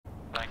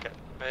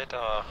mid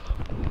or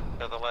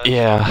the other way?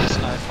 Yeah.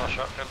 Sniper or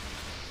shotgun?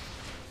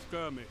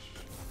 Skirmish.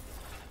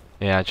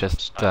 Yeah,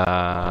 just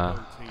Start.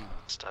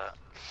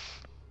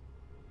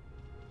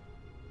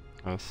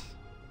 let's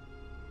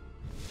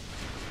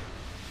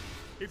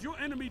If your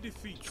enemy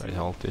defeats try to you,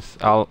 hold this.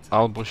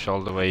 I'll push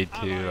all the way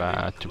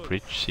to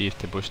bridge, see if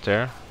they push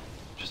there.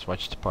 Just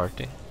watch the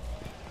party.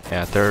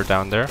 Yeah, they're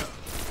down there.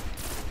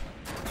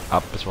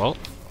 Up as well.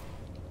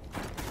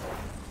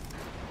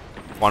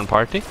 One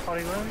party.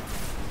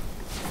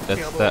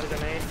 That's the.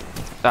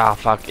 Ah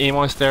fuck,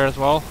 Emo is there as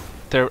well.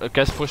 There,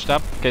 Guess pushed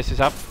up. Guess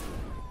is up.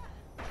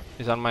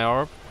 He's on my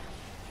orb.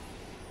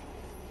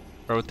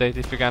 Rotate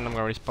if you can, I'm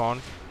gonna respawn.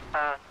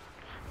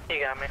 You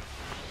got me.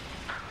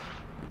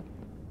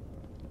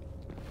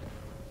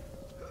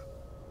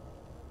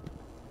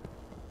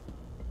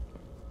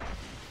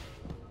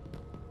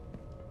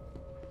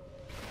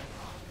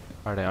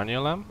 Are they on you,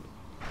 Lam?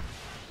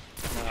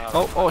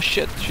 Oh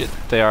shit,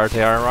 they are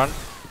run.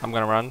 I'm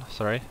gonna run,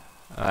 sorry.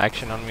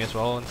 Action on me as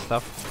well and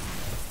stuff.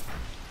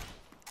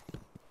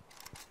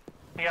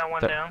 You got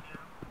one down.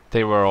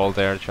 They were all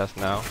there just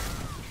now.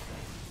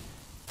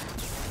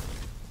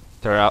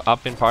 They're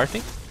up in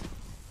party.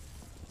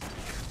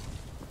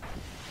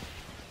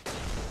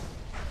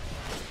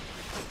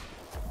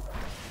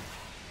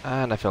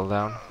 And I fell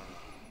down.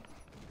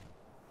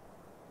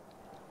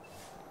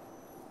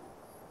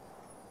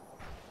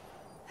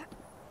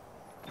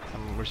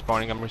 I'm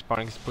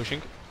respawning, he's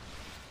pushing.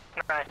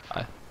 Nice.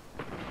 I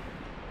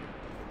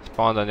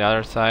spawned on the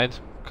other side.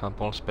 Can't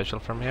pull special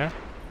from here.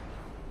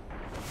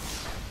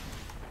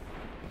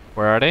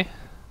 Where are they?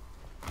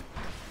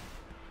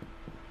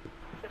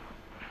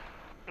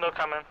 No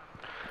comment.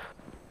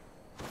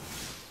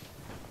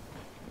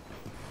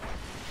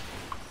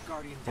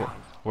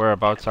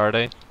 Whereabouts are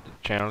they,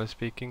 generally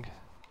speaking?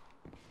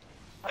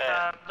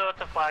 No,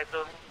 it's a flag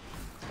though.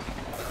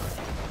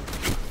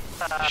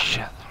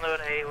 Shit. No,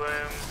 an A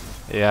room.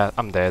 Yeah,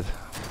 I'm dead.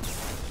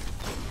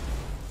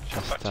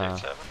 Just Yeah,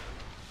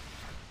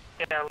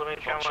 let me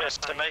try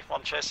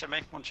One chasing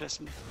me.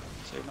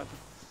 See maybe.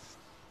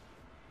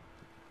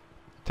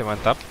 they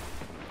went up.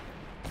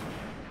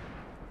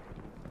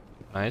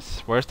 Nice.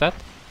 Where's that?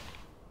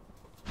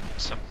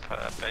 It's up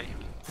B.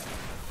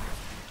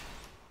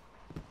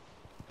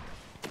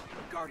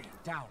 Guardian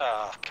down.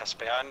 Ah, cast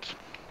behind.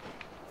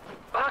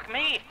 Fuck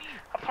me!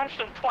 I punched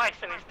him twice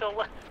and he still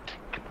left.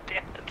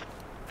 Damn it.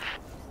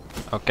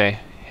 Okay,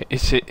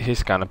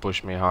 he's gonna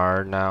push me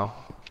hard now.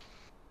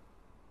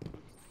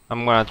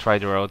 I'm gonna try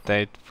to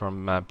rotate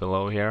from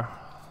below here,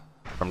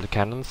 from the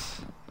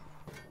cannons.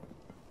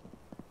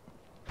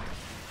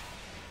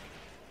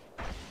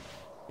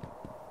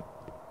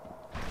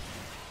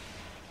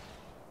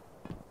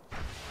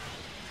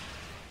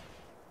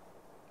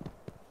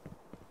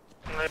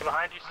 Are they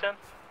behind you, Sten?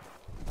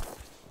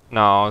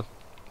 No,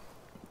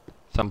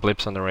 some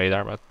blips on the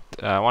radar, but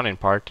one in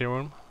party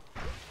room.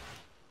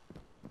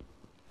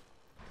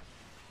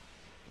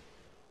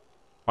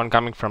 One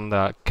coming from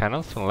the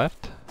cannons to the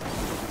left.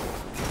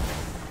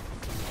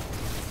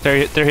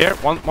 They're here.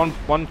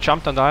 One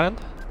jumped on the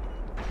island.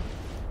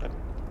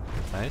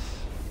 Nice.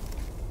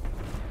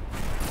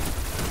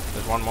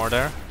 There's one more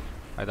there.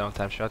 I don't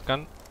have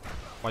shotgun.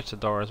 Watch the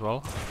door as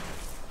well.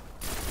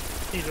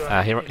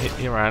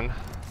 He ran.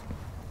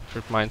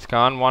 Trip mine's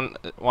gone. One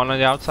on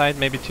the outside,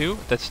 maybe two.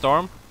 That's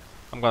Storm.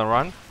 I'm gonna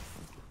run.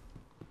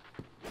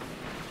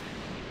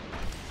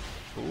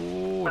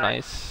 Ooh,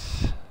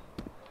 nice.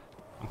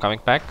 I'm coming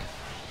back.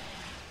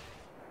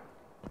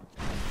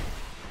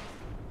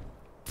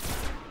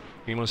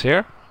 Emo's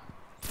here.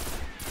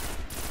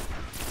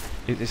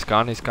 He's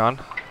gone.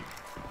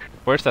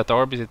 Where's that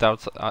orb? Is it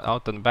out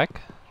on the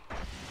back?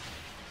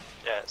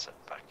 Yeah, it's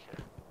at back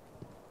here.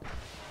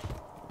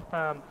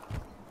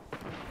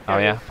 Oh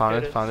yeah,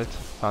 found it. We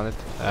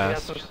got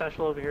some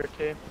special over here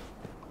too.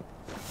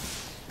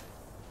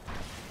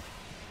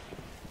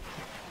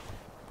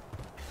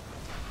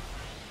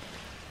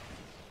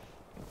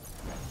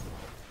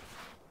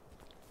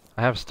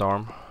 I have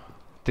Storm.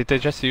 Did they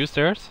just use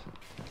theirs?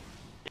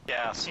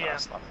 Yeah, so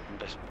that's not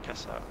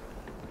guess out.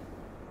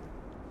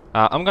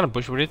 I'm gonna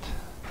push with it.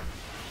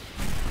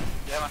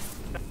 Yeah,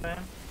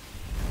 man.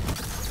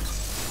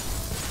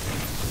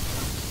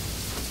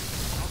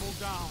 Double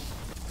down.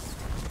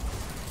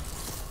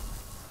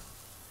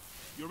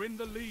 You're in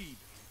the lead.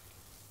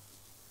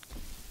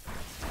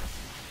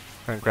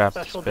 Gonna grab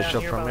Special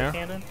special down from by the here.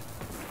 cannon.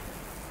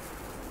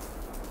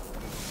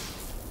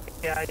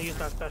 Yeah, I used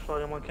my special. I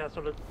didn't want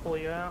Castle to pull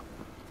you out.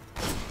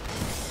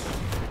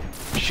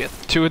 Shit,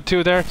 two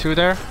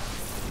there.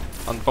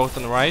 On both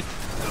on the right.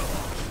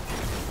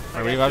 My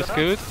revive's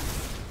good.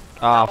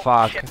 Ah,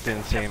 fuck,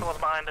 didn't see him. Castle was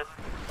behind us.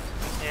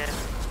 Yeah.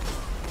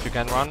 If you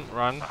can run.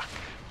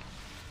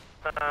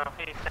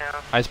 He's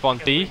down. I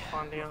spawned B.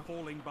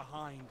 Falling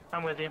behind.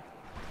 I'm with you.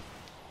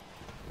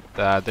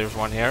 There's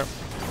one here.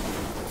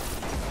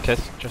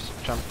 Kiss just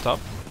jumped up.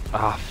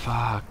 Ah,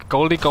 fuck.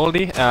 Goldie.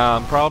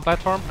 Prowl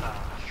platform.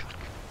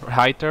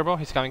 High turbo,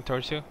 he's coming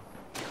towards you.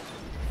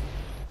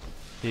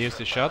 He used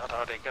his shot. I'd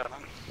already got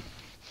him.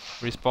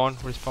 Respawn,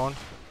 respawn.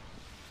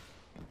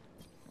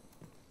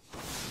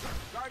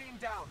 Guardian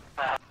down.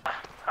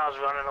 I was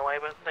running away,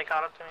 but they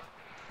caught up to me.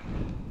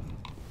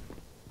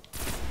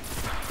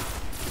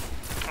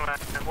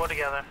 Alright, we're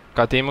together.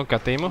 Got Timo,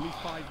 got Timo. Only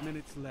 5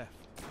 minutes left.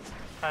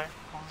 Okay.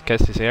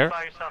 Guess he's here.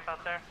 Fly yourself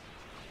out there.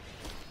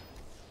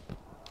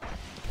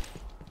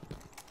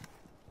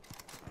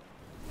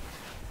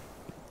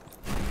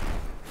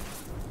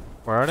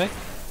 Where are they? In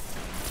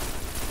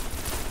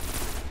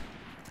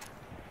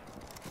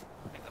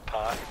the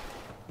park.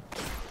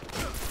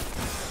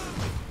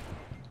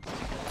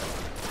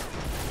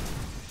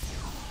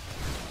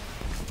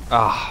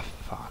 Ah,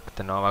 fuck.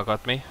 The Nova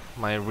got me.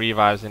 My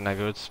revive's in a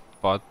good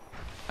spot,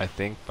 I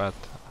think, but...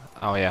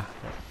 Oh yeah.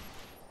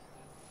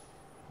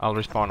 I'll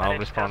respawn, I'll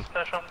respawn.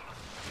 Special.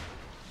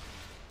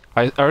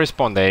 I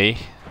respawned A.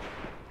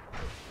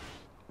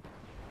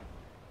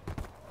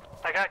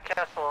 I got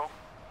Kessel.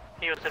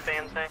 He was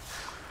advancing.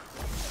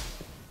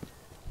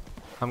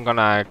 I'm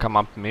gonna come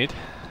up mid.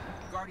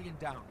 Guardian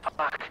down.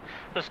 Fuck.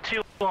 There's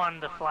two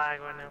on the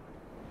flag right now.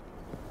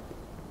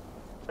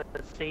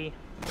 Let's see.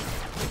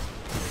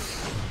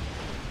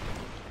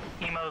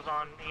 Emo's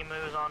on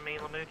me,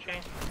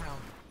 Lamouchi.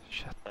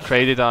 Shit.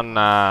 Traded on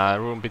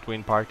room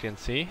between party and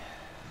C.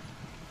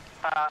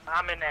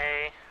 I'm in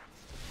A.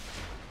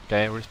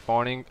 Okay,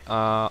 respawning.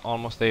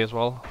 Almost A as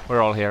well.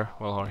 We're all here.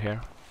 We're all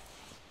here.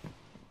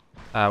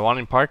 One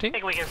in I party.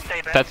 think we can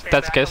stay back. That's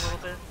back guess. a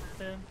little bit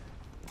soon.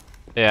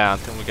 Yeah,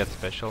 until we get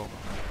special.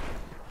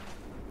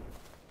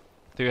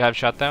 Do you have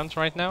shutdowns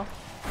right now?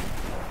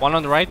 One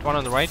on the right, one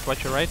on the right.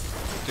 Watch your right.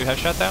 Do you have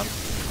shutdown?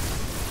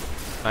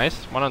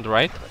 Nice. One on the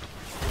right.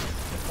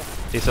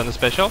 He's on the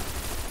special.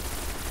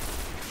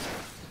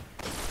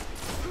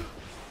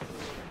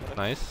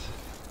 Nice.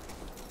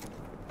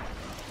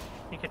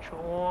 You get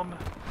your orb.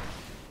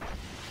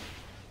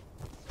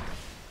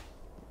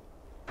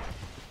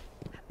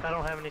 I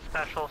don't have any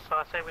specials, so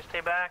I say we stay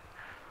back.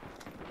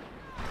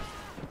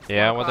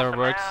 Yeah, Across whatever the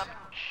works. map.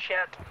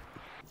 Shit.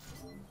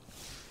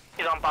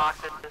 He's on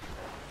boxes.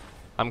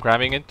 I'm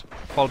grabbing it.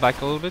 Fall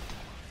back a little bit.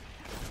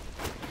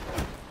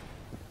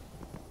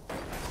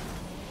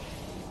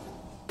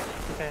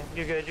 Okay,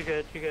 you're good, you're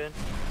good, you're good.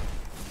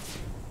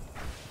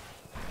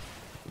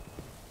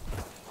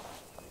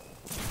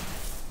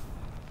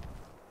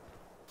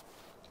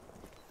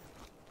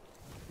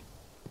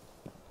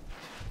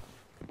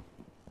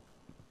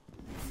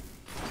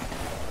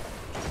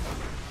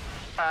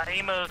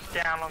 Emo's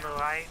down on the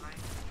right.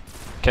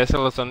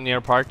 Kessel is on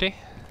near party.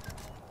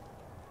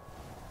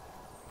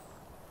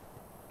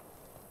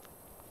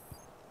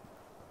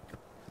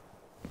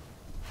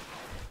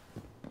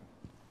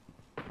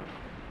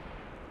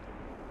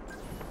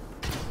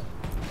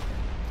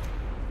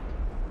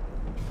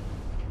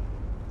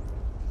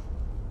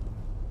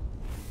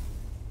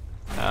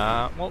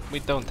 Well, we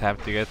don't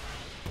have to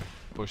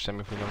push them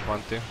if we don't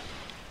want to.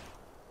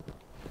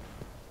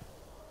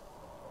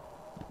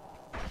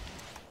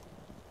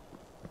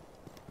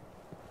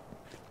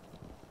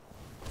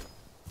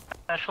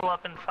 Special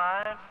up in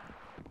 5.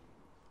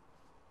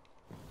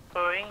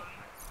 3.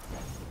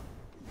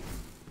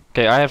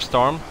 Okay, I have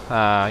Storm.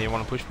 You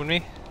wanna push with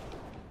me?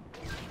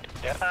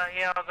 Yeah,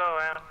 I'll go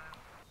around.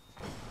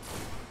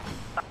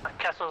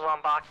 Kessel's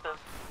on boxes.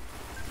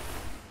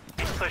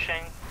 He's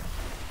pushing.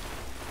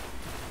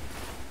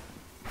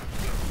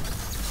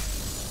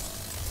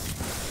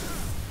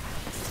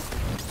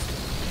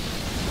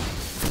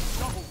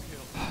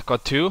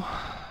 Got 2.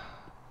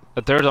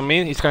 The third on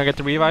me. He's gonna get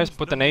the revives.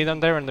 Put an 8 on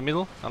there in the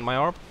middle on my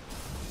orb.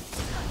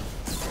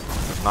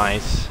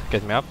 Nice.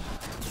 Get me up.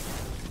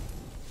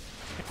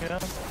 Yeah,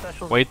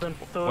 special's Wait in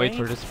 3. wait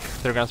for this.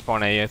 They're gonna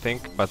spawn A, I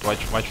think, but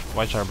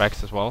watch our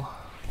backs as well.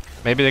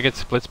 Maybe they get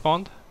split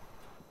spawned.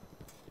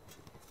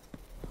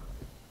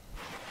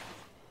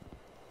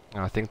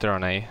 I think they're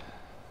on A.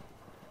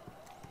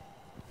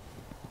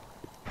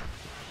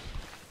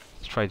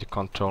 Let's try to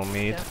control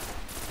mid. Yeah.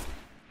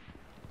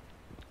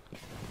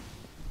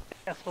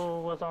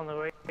 Kessel was on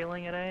the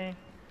railing at A.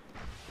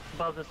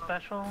 Above the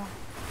special.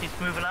 He's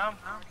moving up.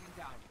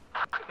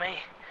 Fuck me.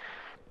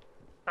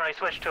 Alright,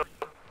 switch to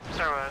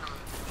servos.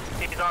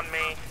 He's on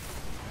me.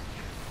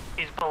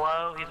 He's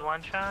below. He's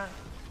one shot.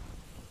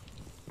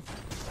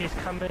 He's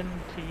coming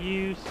to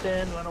you,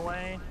 Sten. Run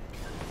away.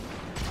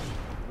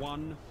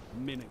 1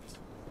 minute.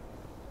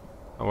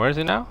 Where is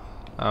he now?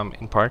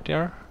 In party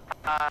or?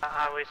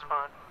 I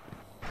respawn.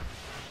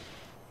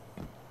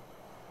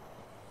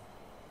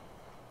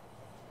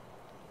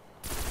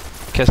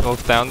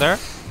 Kessel's down there.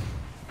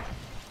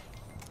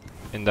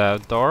 In the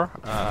door.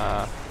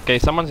 Okay,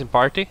 someone's in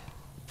party.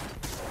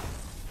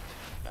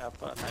 Yeah,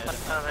 but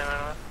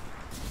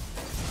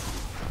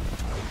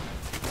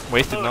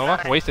Wasted Oh, Nova.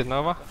 nice. Wasted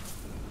Nova.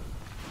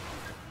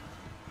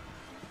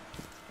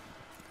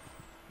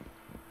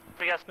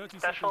 We got 30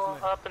 special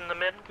seconds left. up in the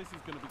mid. This is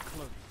gonna be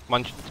close.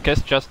 One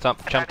Kess just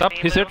jumped up.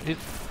 He's here.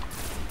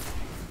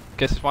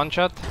 Kess one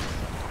shot.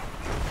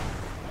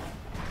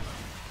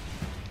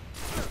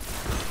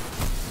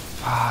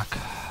 Fuck.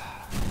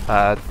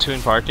 2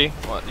 in party.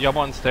 Yobbo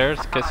on stairs.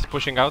 Kess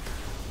pushing out.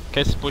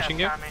 Case is pushing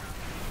you. Got me.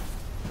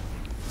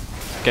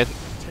 Get.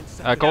 10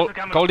 seconds.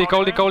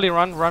 Goalie,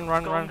 run.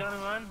 Run.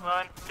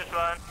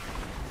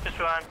 Just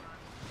run.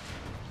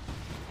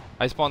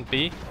 I spawned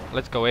B.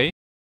 Let's go A.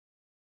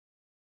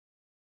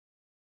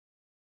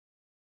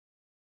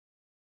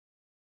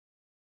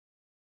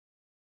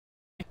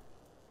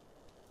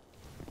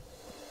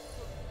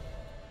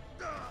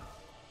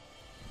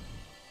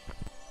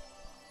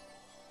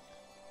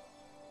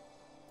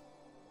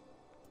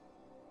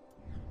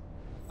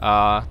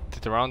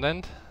 Did the round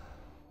end?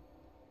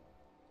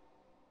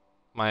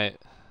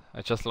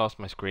 I just lost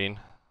my screen.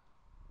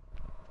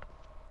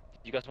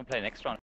 You guys want to play next round?